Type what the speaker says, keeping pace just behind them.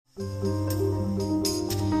How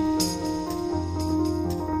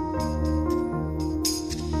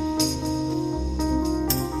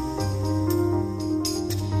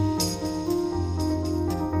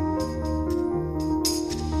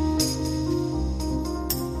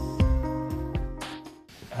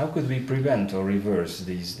could we prevent or reverse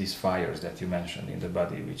these fires that you mentioned in the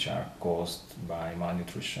body, which are caused by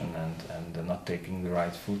malnutrition and not taking the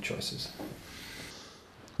right food choices?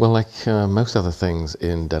 Well, like most other things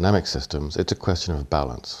in dynamic systems, it's a question of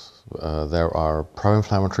balance. There are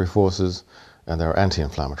pro-inflammatory forces and there are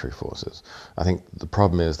anti-inflammatory forces. I think the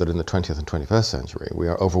problem is that in the 20th and 21st century, we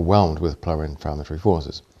are overwhelmed with pro-inflammatory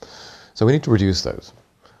forces. So we need to reduce those.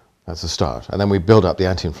 That's a start. And then we build up the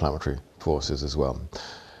anti-inflammatory forces as well.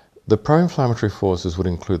 The pro-inflammatory forces would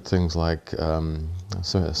include things like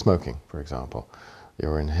smoking, for example.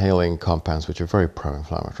 You're inhaling compounds which are very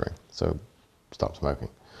pro-inflammatory, so stop smoking.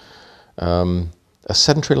 A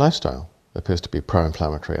sedentary lifestyle appears to be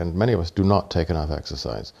pro-inflammatory, and many of us do not take enough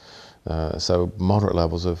exercise. So moderate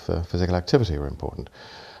levels of physical activity are important.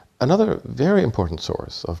 Another very important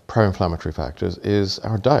source of pro-inflammatory factors is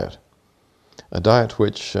our diet. A diet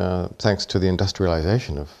which, thanks to the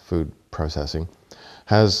industrialization of food processing,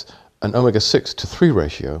 has an omega-6 to 3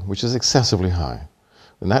 ratio, which is excessively high.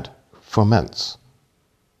 And that foments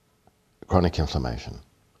chronic inflammation.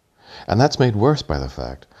 And that's made worse by the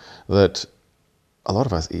fact that a lot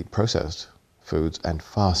of us eat processed foods and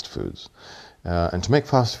fast foods. And to make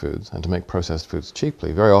fast foods and to make processed foods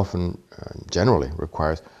cheaply very often, generally,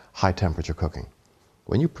 requires high temperature cooking.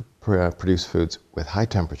 When you produce foods with high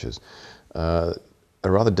temperatures, a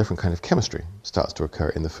rather different kind of chemistry starts to occur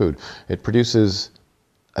in the food. It produces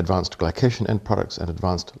advanced glycation end products and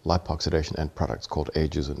advanced lipoxidation end products called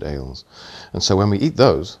AGEs and ales. And so when we eat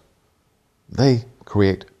those, they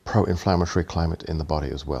create pro-inflammatory climate in the body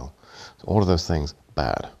as well. So all of those things,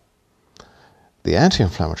 bad. The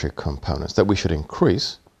anti-inflammatory components that we should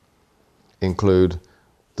increase include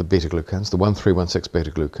the beta-glucans, the 1,3,1,6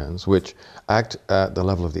 beta-glucans, which act at the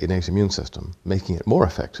level of the innate immune system, making it more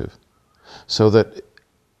effective, so that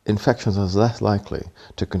infections are less likely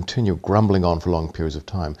to continue grumbling on for long periods of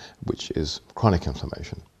time, which is chronic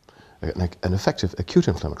inflammation. An effective acute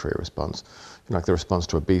inflammatory response, like the response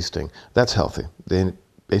to a bee sting, that's healthy. The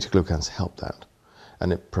beta-glucans help that.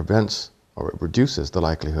 And it prevents or it reduces the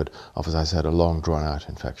likelihood of, as I said, a long drawn-out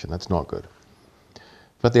infection. That's not good.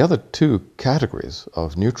 But the other two categories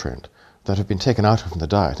of nutrient that have been taken out from the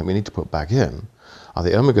diet and we need to put back in are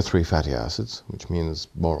the omega-3 fatty acids, which means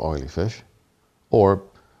more oily fish, or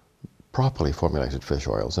properly formulated fish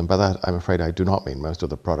oils, and by that I'm afraid I do not mean most of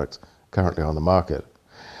the products currently on the market,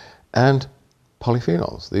 and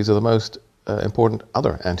polyphenols. These are the most important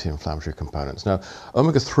other anti-inflammatory components. Now,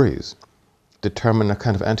 omega-3s determine a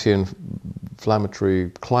kind of anti-inflammatory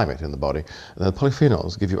climate in the body. The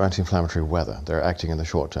polyphenols give you anti-inflammatory weather. They're acting in the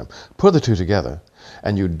short term. Put the two together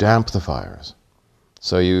and you damp the fires.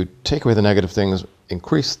 So you take away the negative things,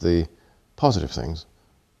 increase the positive things,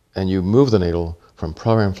 and you move the needle from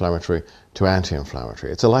pro-inflammatory to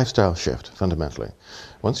anti-inflammatory. It's a lifestyle shift, fundamentally.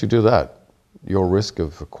 Once you do that, your risk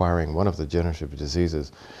of acquiring one of the degenerative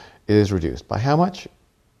diseases is reduced. By how much?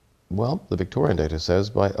 Well, the Victorian data says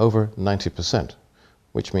by over 90%,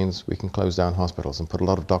 which means we can close down hospitals and put a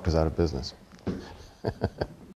lot of doctors out of business.